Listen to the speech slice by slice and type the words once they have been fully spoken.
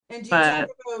And do you talk But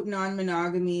about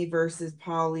non-monogamy versus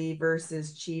poly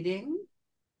versus cheating?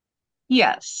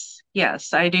 yes,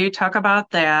 yes, I do talk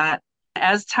about that.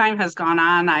 As time has gone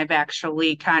on, I've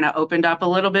actually kind of opened up a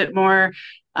little bit more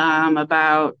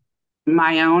about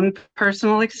my own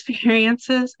personal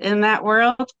experiences in that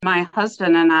world. My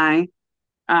husband and I,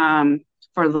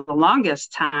 for the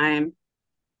longest time,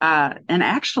 and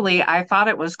actually, I thought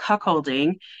it was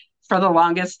cuckolding for the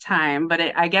longest time, but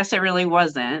I guess it really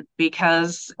wasn't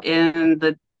because in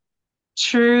the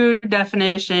true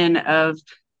definition of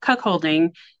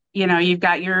cuckolding, you've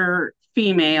got your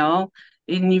female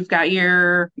and you've got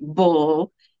your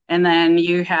bull, and then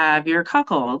you have your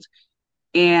cuckold.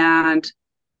 And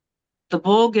the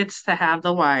bull gets to have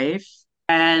the wife,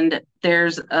 and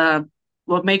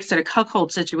what makes it a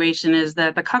cuckold situation is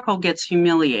that the cuckold gets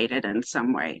humiliated in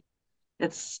some way.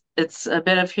 It's a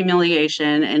bit of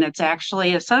humiliation, and it's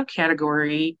actually a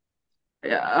subcategory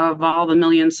of all the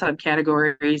million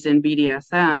subcategories in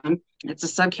BDSM. It's a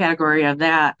subcategory of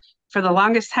that. For the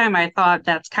longest time, I thought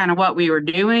that's kind of what we were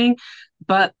doing,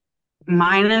 but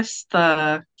minus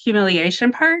the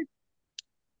humiliation part,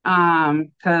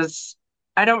 because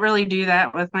I don't really do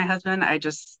that with my husband.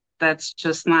 That's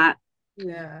just not,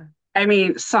 Yeah. I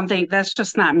mean, something that's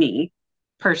just not me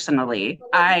personally.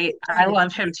 What makes I it I then?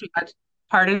 love him too much.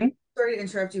 Pardon? Sorry to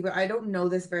interrupt you, but I don't know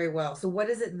this very well. So what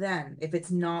is it then if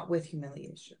it's not with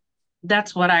humiliation?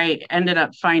 That's what I ended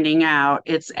up finding out.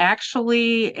 It's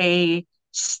actually a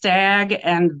stag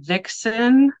and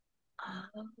vixen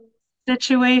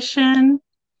situation.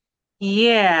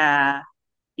 Yeah.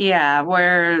 Yeah,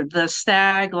 where the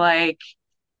stag like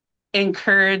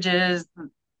encourages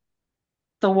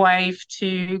the wife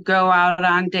to go out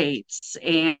on dates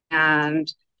and,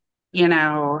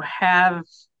 have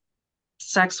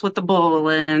sex with the bull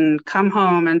and come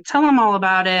home and tell them all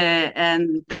about it.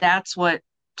 And that's what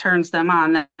turns them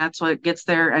on. That's what gets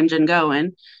their engine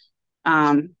going.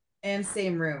 Um, And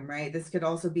same room, right? This could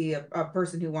also be a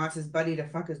person who wants his buddy to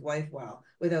fuck his wife well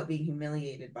without being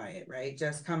humiliated by it, right?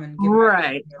 Just come and give my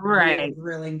right, husband a real right.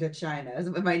 grilling to China is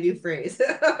my new phrase.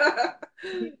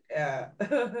 Yeah.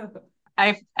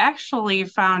 I've actually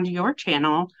found your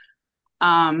channel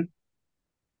um,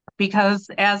 because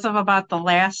as of about the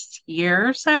last year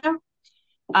or so,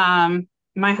 um,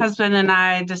 my husband and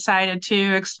I decided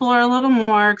to explore a little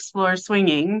more, explore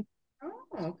swinging.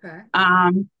 Oh, okay.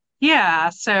 Um, yeah,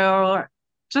 so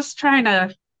just trying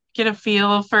to get a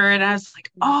feel for it. I was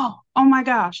like, oh my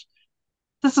gosh,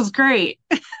 this is great.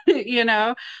 You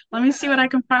know, let me see what Yeah. I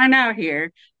can find out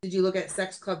here. Did you look at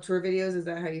sex club tour videos? Is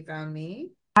that how you found me?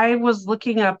 I was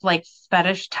looking up like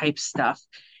fetish type stuff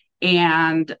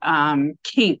and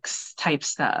kinks type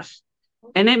stuff.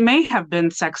 And it may have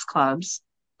been sex clubs,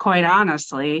 quite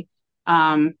honestly,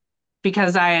 um,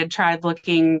 because I had tried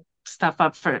looking stuff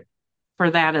up for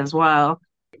that as well.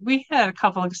 We had a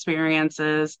couple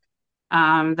experiences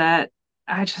that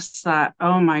I just thought,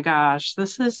 oh my gosh,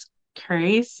 this is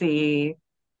crazy.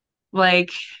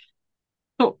 Like,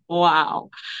 wow.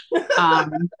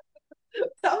 Um,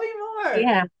 Tell me more.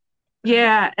 yeah,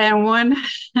 yeah, and one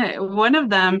one of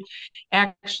them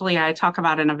actually I talk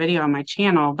about in a video on my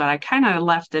channel, but I kind of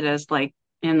left it as like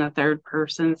in the third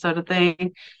person sort of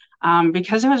thing.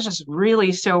 Because it was just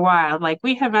really so wild. Like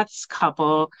we had met this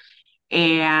couple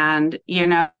and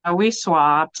we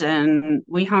swapped and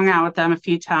we hung out with them a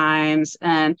few times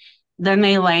and then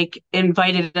they like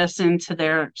invited us into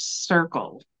their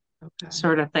circle Okay.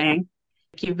 sort of thing.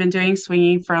 You've been doing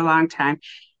swinging for a long time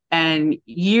and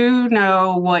you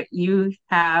know what you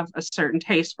have a certain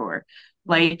taste for. Mhm.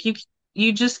 Like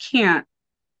you just can't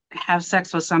have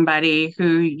sex with somebody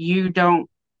who you don't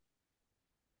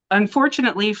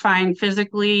unfortunately find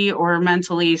physically or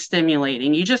mentally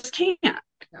stimulating. You just can't.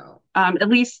 No, At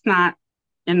least not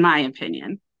in my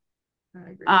opinion.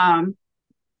 I agree. Um,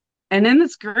 and in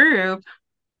this group,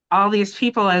 all these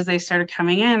people as they started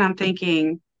coming in, I'm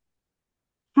thinking,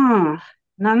 huh,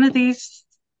 none of these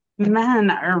men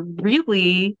are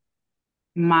really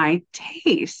my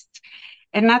taste.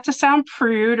 And not to sound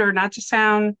prude or not to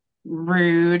sound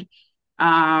rude,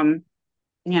 um,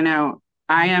 you know,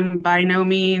 I am by no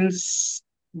means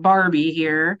Barbie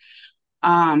here.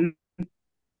 Um,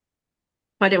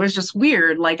 but it was just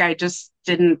weird. Like I just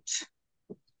didn't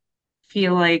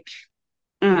feel like,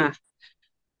 uh.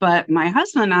 But my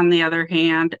husband, on the other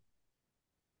hand,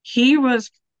 he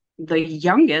was the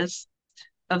youngest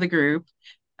of the group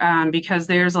because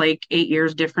there's like 8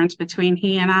 years difference between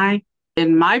he and I.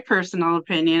 In my personal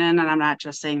opinion, and I'm not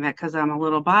just saying that because I'm a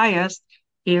little biased,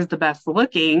 he is the best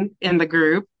looking in the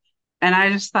group. And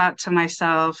I just thought to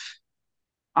myself,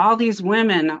 all these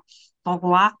women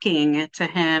flocking to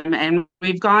him. And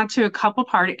we've gone to a couple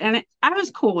parties, and I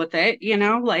was cool with it,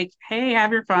 like, hey,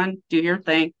 have your fun, do your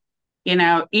thing,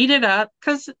 eat it up.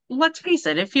 Because let's face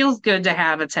it, it feels good to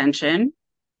have attention,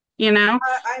 you know?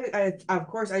 Of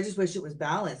course, I just wish it was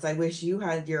balanced. I wish you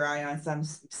had your eye on some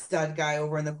stud guy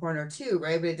over in the corner too,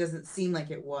 right? But it doesn't seem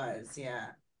like it was. Yeah.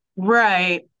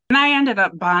 Right. And I ended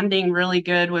up bonding really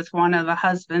good with one of the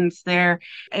husbands there.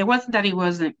 It wasn't that he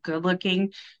wasn't good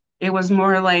looking, it was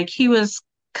more like he was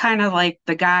kind of like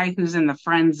the guy who's in the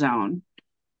friend zone.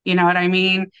 You know what I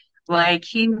mean? Yeah. Like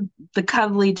the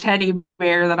cuddly teddy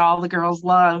bear that all the girls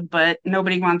love, but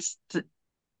nobody wants Stuck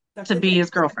to with be his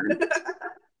girlfriend. it.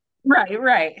 Right,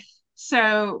 right.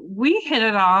 So we hit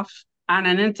it off on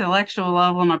an intellectual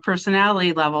level and a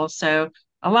personality level. So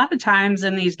a lot of times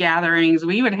in these gatherings,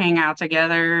 we would hang out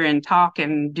together and talk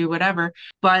and do whatever.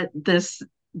 But this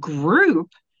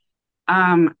group,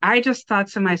 I just thought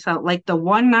to myself, like the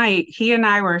one night he and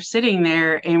I were sitting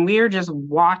there and we were just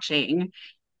watching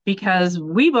because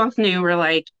we both knew we're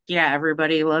like, yeah,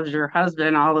 everybody loves your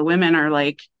husband. All the women are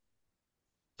like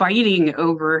fighting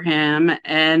over him.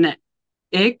 And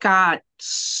it got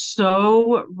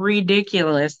so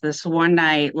ridiculous this one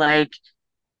night. Like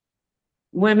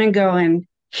women going,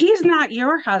 he's not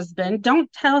your husband.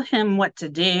 Don't tell him what to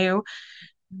do.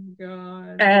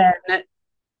 God. And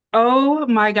oh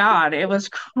my God, it was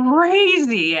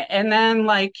crazy. And then,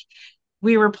 like,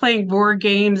 we were playing board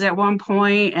games at one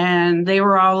point, and they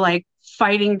were all like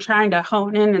fighting, trying to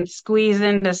hone in and squeeze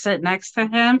in to sit next to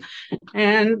him.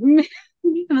 And me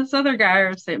and this other guy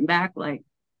are sitting back, like,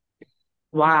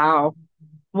 wow,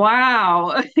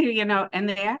 wow, and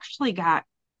they actually got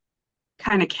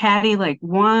kind of catty. Like, we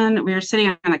were sitting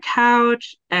on the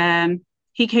couch, and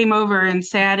he came over and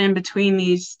sat in between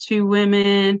these two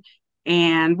women,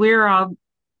 and we were all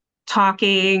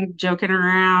talking, joking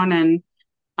around, and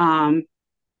um,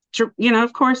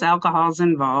 of course, alcohol's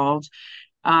involved.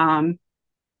 Um,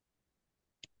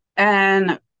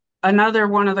 and another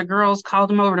one of the girls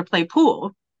called him over to play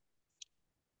pool.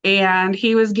 And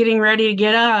he was getting ready to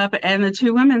get up, and the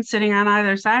two women sitting on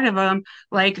either side of him,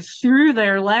 like, threw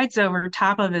their legs over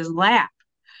top of his lap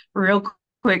real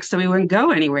quick so he wouldn't go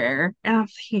anywhere. And I'm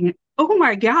thinking, oh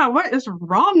my God, what is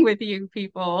wrong with you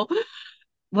people?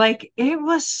 Like, it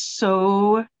was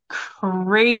so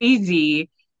crazy.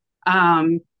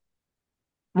 Um,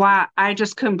 why I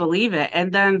just couldn't believe it.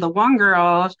 And then the one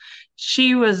girl,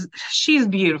 she's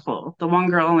beautiful. The one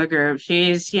girl in the group,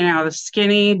 she's, the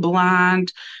skinny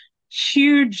blonde,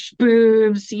 huge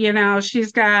boobs, she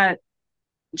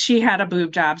had a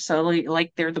boob job, so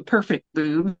like they're the perfect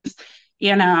boobs,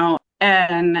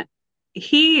 and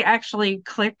he actually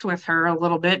clicked with her a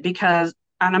little bit because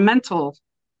on a mental,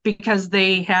 because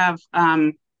they have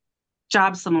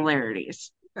job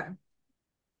similarities. Okay.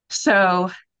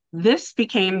 So this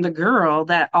became the girl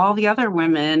that all the other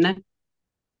women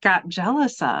got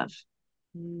jealous of.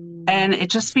 Mm. And it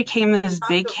just became this Not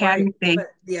big the wife, catty thing.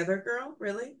 but the other girl,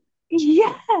 really?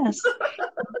 Yes. Yes.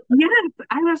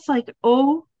 I was like,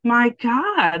 oh my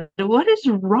God, what is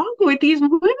wrong with these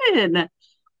women?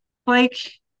 Like,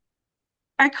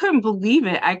 I couldn't believe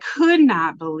it. I could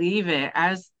not believe it.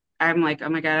 I'm like, oh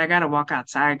my God, I gotta walk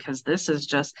outside because this is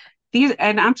just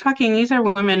and I'm talking, these are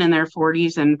women in their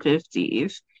 40s and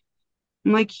 50s.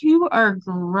 I'm like, you are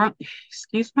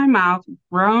excuse my mouth,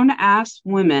 grown ass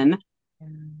women, Yeah.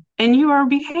 and you are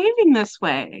behaving this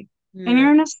way. And Yeah.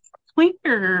 you're in a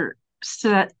swinger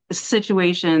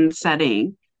situation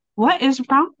setting. What is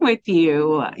wrong with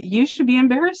you? You should be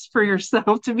embarrassed for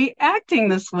yourself to be acting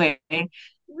this way.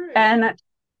 Right.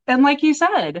 And like you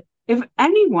said, if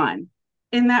anyone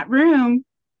in that room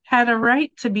had a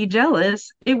right to be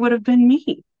jealous, it would have been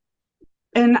me.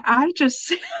 And I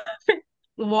just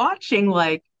watching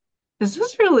like, is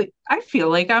this really, I feel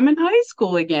like I'm in high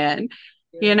school again,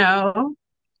 you Yeah. know?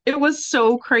 It was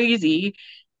so crazy,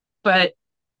 but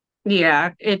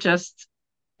yeah, it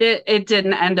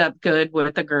didn't end up good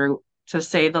with the group, to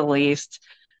say the least.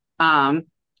 Um,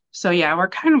 so yeah, we're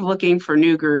kind of looking for a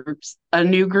new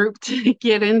group to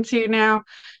get into now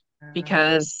Uh,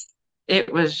 because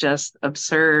it was just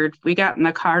absurd. We got in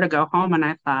the car to go home,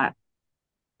 and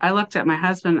I looked at my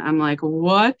husband, I'm like,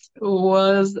 what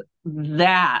was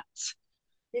that?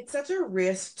 it's such a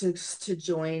risk to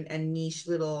join a niche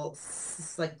little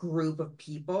like group of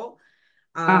people.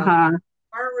 Um, Uh-huh.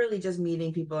 are really just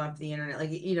meeting people off the internet. Like,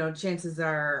 chances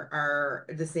are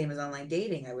the same as online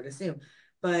dating, I would assume.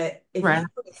 But if Right. you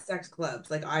go to sex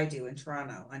clubs like I do in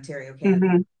Toronto, Ontario, Canada,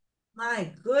 Hmm.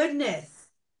 my goodness,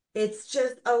 it's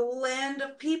just a land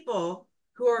of people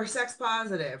who are sex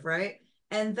positive, right?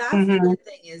 And that's the Hmm. good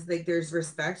thing is like there's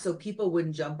respect, so people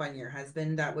wouldn't jump on your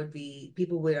husband. That would be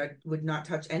people would not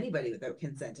touch anybody without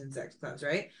consent in sex clubs,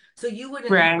 right? So you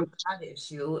wouldn't have Right. that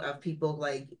issue of people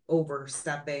like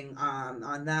overstepping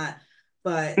on that.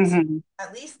 But Hmm.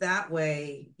 at least that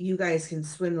way you guys can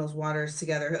swim those waters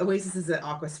together. Oasis is an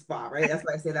aqua spa, right? That's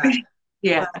why I say that.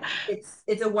 Yeah. But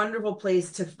it's a wonderful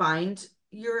place to find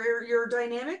your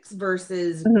dynamics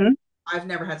versus Hmm. I've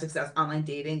never had success online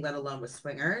dating, let alone with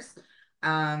swingers.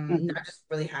 Hmm. I just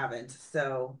really haven't.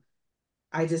 So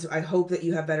I hope that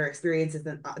you have better experiences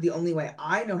than the only way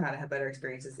I know how to have better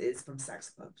experiences is from sex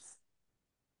clubs.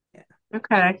 Yeah.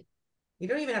 Okay. You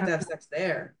don't even have to have Okay. sex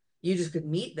there. You just could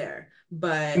meet there.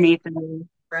 But Meet them.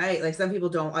 right, like some people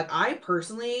don't like I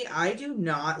personally, I do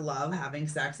not love having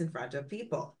sex in front of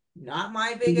people. Not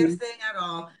my Hmm. biggest thing at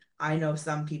all. I know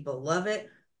some people love it.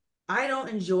 I don't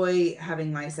enjoy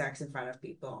having my sex in front of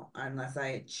people unless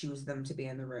I choose them to be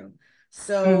in the room.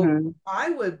 So Hmm. I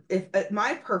would, if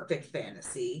my perfect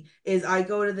fantasy is I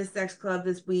go to the sex club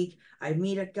this week, I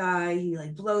meet a guy, he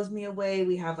like blows me away.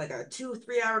 We have like a 2,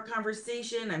 3 hour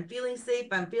conversation. I'm feeling safe,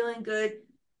 I'm feeling good.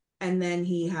 And then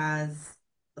he has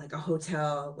like a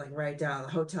hotel, like right down the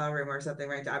hotel room or something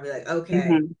right down. I'll be like, okay,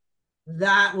 Hmm.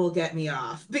 that will get me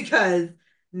off because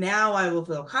now I will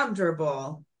feel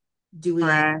comfortable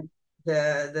doing Right.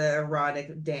 the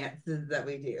erotic dances that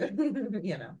we do,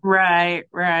 you know. Right.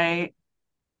 Right.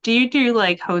 Do you do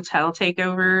like hotel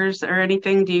takeovers or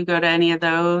anything? Do you go to any of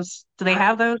those? Do they I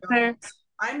have those there? don't.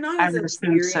 I'm not I as would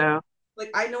assume experienced. so.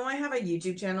 Like I know I have a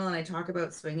YouTube channel and I talk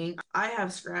about swinging. I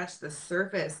have scratched the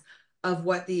surface of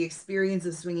what the experience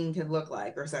of swinging can look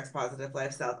like or sex positive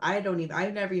lifestyle. I've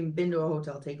never even been to a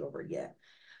hotel takeover yet.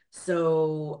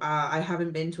 So I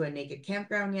haven't been to a naked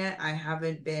campground yet. I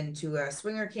haven't been to a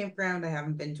swinger campground. I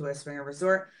haven't been to a swinger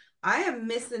resort. I am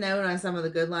missing out on some of the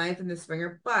good life in the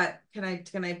swinger, but can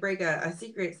I break a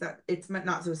secret? It's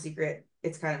not so secret.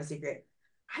 It's kind of a secret.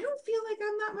 I don't feel like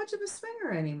I'm that much of a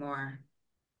swinger anymore.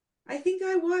 I think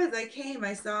I was. I came,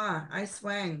 I saw, I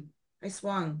swang, I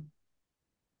swung.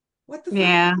 What the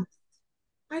fuck? Yeah.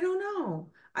 I don't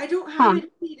know. I don't have Huh. it in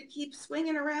me to keep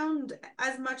swinging around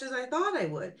as much as I thought I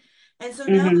would. And so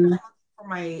now that I'm Hmm.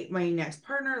 looking for my next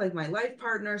partner, like my life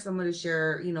partner, someone to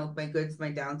share, my goods,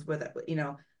 my downs with,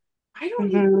 I don't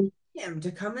need Hmm. him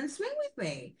to come and swing with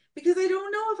me because I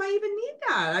don't know if I even need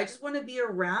that. I just want to be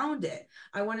around it.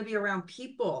 I want to be around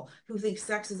people who think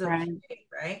sex is Right. okay,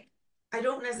 right? I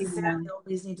don't necessarily Yeah.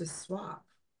 always need to swap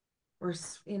or.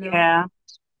 Yeah.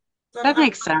 So I'm, That I'm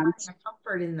makes finding sense. a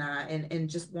comfort in that and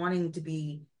just wanting to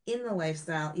be in the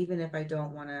lifestyle, even if I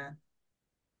don't want to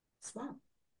swap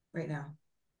right now.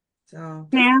 So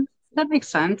that's Yeah. That makes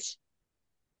sense.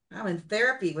 I'm in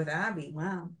therapy with Abby.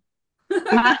 Wow.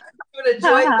 I'm gonna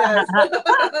join this.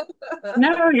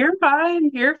 No, you're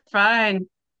fine. You're fine.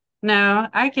 No,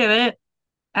 I get it.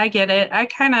 I get it. I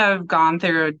kind of gone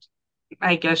through,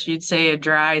 I guess you'd say, a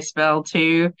dry spell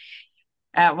too.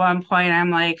 At one point,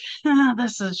 I'm like,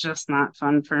 this is just not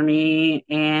fun for me.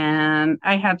 And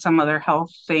I had some other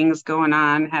health things going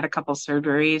on, had a couple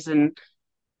surgeries, and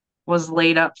was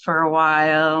laid up for a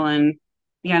while. And,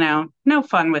 no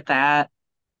fun with that.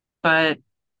 But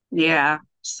yeah,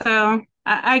 so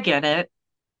I get it.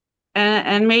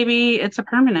 And maybe it's a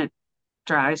permanent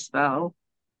dry spell.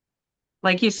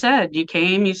 Like you said, you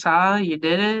came, you saw, you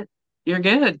did it, you're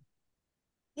good.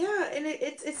 Yeah, and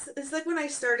it's like when I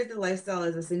started the lifestyle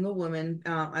as a single woman,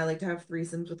 I like to have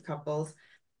threesomes with couples,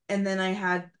 and then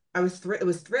it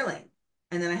was thrilling,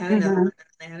 and then I had another Hmm. one,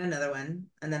 and I had another one,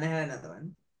 and then I had another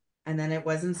one, and then it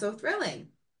wasn't so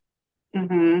thrilling.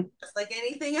 Hmm. Just like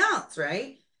anything else,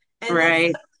 right? And then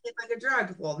Right. suddenly it's like a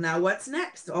drug. Well, now what's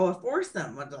next? Oh, a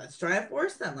foursome. Let's try a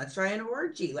foursome. Let's try an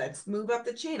orgy. Let's move up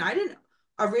the chain. I didn't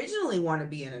originally want to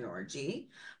be in an orgy,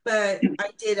 but I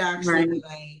did actually when Right.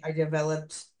 I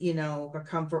developed, a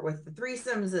comfort with the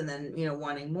threesomes and then,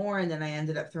 wanting more. And then I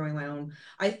ended up throwing my own.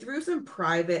 I threw some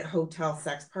private hotel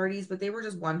sex parties, but they were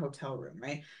just one hotel room,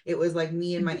 right? It was like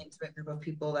me and my intimate group of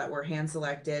people that were hand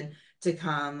selected to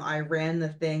come. I ran the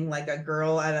thing like a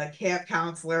girl at a camp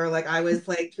counselor. Like I was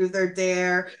playing truth or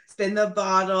dare, spin the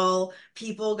bottle.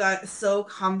 People got so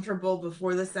comfortable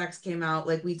before the sex came out.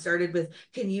 Like we started with,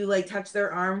 can you like touch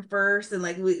their arm first? And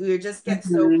like we would just get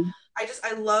so Hmm.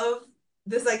 I love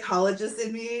the psychologist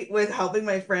in me with helping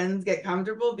my friends get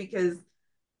comfortable because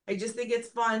I just think it's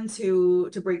fun to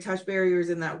break touch barriers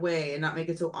in that way and not make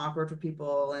it so awkward for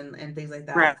people and things like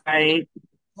that. Right.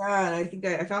 Yeah, and I think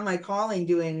I found my calling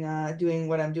doing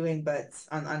what I'm doing, but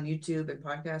on YouTube and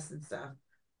podcasts and stuff.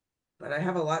 But I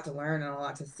have a lot to learn and a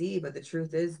lot to see. But the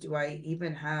truth is, do I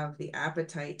even have the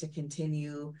appetite to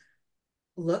continue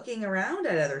looking around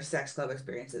at other sex club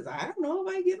experiences. I don't know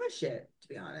if I give a shit, to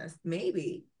be honest.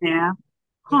 Maybe. Yeah.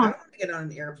 Like, I Huh. don't have to get on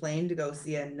an airplane to go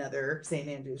see another St.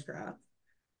 Andrew's craft.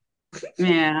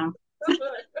 Yeah.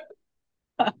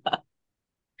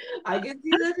 I can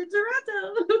see that in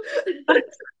Toronto.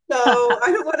 So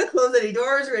I don't want to close any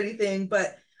doors or anything,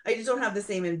 but I just don't have the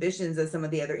same ambitions as some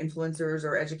of the other influencers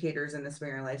or educators in the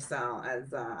swinger lifestyle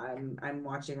as I'm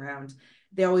watching around.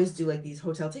 They always do like these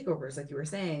hotel takeovers, like you were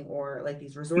saying, or like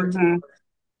these resort Hmm. takeovers.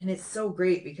 And it's so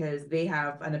great because they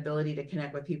have an ability to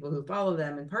connect with people who follow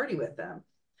them and party with them.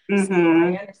 So Hmm.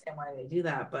 I understand why they do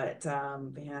that, but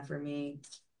yeah, for me,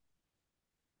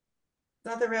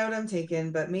 not the route I'm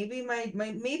taking, but maybe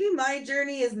my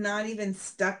journey is not even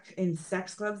stuck in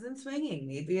sex clubs and swinging.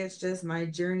 Maybe it's just my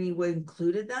journey would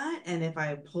included that, and if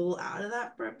I pull out of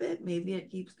that for a bit, maybe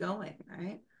it keeps going,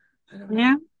 right? I don't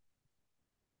Yeah, know. it's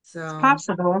So,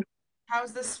 possible.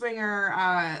 how's the swinger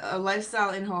a lifestyle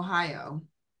in Ohio?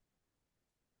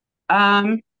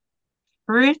 Um,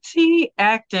 Pretty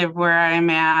active where I'm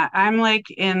at. I'm like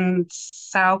in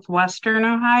southwestern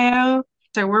Ohio.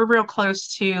 So we're real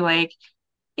close to like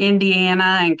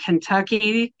Indiana and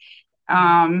Kentucky. Mhm.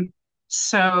 Um,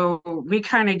 so we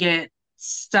kind of get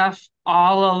stuff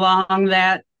all along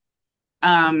that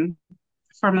um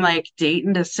from like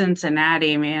Dayton to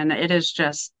Cincinnati, man. It is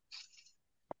just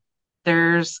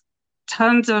there's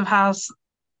tons of house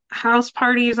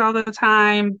parties all the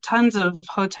time, tons of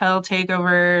hotel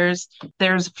takeovers.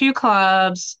 There's a few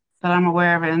clubs that I'm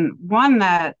aware of, and one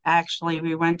that actually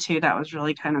we went to that was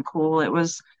really kind of cool. It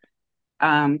was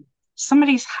um,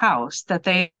 somebody's house that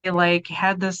they like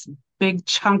had this big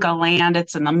chunk of land.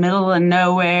 It's in the middle of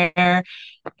nowhere,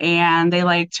 and they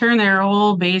like turned their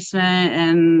whole basement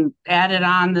and added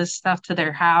on this stuff to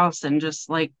their house and just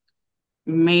like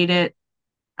made it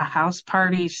a house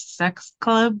party sex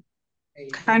club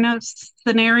kind Crazy. of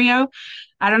scenario.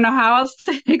 I don't know how else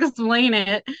to explain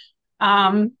it.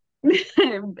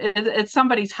 It's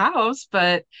somebody's house,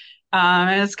 but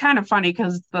it's kind of funny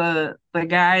because the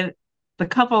guy, the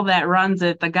couple that runs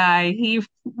it, the guy, he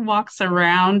walks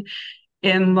around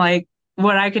in like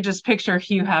what I could just picture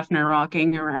Hugh Hefner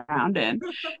walking around in,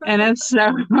 and it's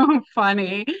so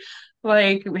funny.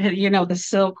 Like the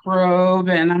silk robe,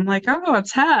 and I'm like, oh,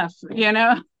 it's Hef.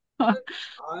 Awesome.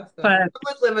 But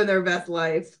Someone's living their best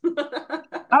life.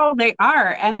 oh, they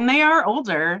are, and they are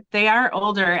older. They are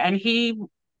older, and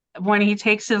when he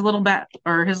takes his little bat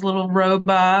or his little robe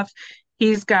off,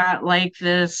 he's got like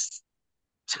this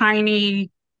tiny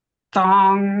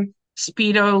thong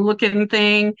speedo looking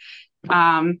thing.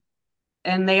 Um,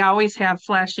 and they always have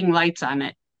flashing lights on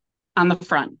it on the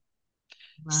front.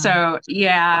 Wow, So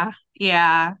yeah,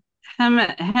 yeah. Him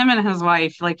and his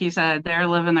wife, like you said, they're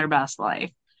living their best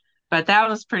life. But that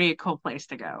was pretty cool place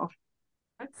to go.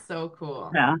 that's so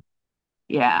cool. Yeah.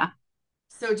 Yeah.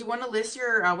 So, do you want to list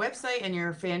your website and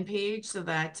your fan page so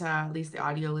that at least the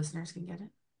audio listeners can get it?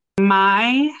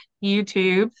 My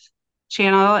YouTube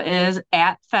channel is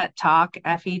at Fet Talk,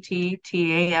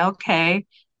 FETTALK,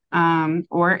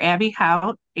 or Abby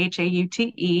Haute,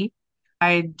 HAUTE.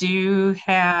 I do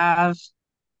have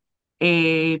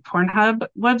a Pornhub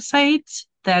website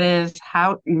that is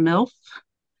Haute MILF.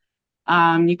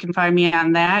 You can find me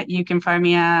on that. You can find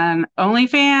me on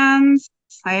OnlyFans.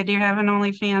 I do have an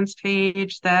OnlyFans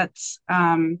page that's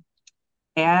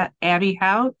at Abby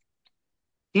Haute.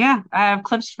 Yeah, I have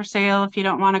clips for sale if you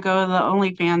don't want to go the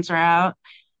OnlyFans route.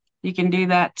 You can do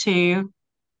that too.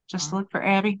 Just look for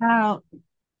Abby Haute.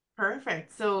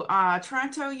 Perfect. So,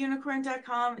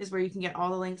 TorontoUnicorn.com is where you can get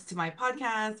all the links to my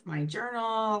podcast, my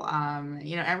journal,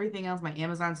 everything else, my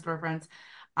Amazon storefronts.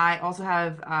 I also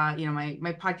have,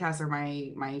 my podcasts are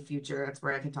my future. That's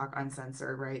where I can talk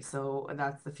uncensored, right? So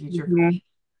that's the future for Mhm. me.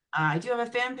 I do have a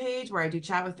fan page where I do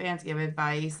chat with fans, give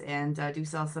advice, and do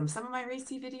sell some of my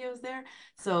racy videos there.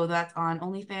 So that's on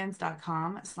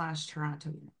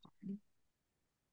onlyfans.com/Toronto.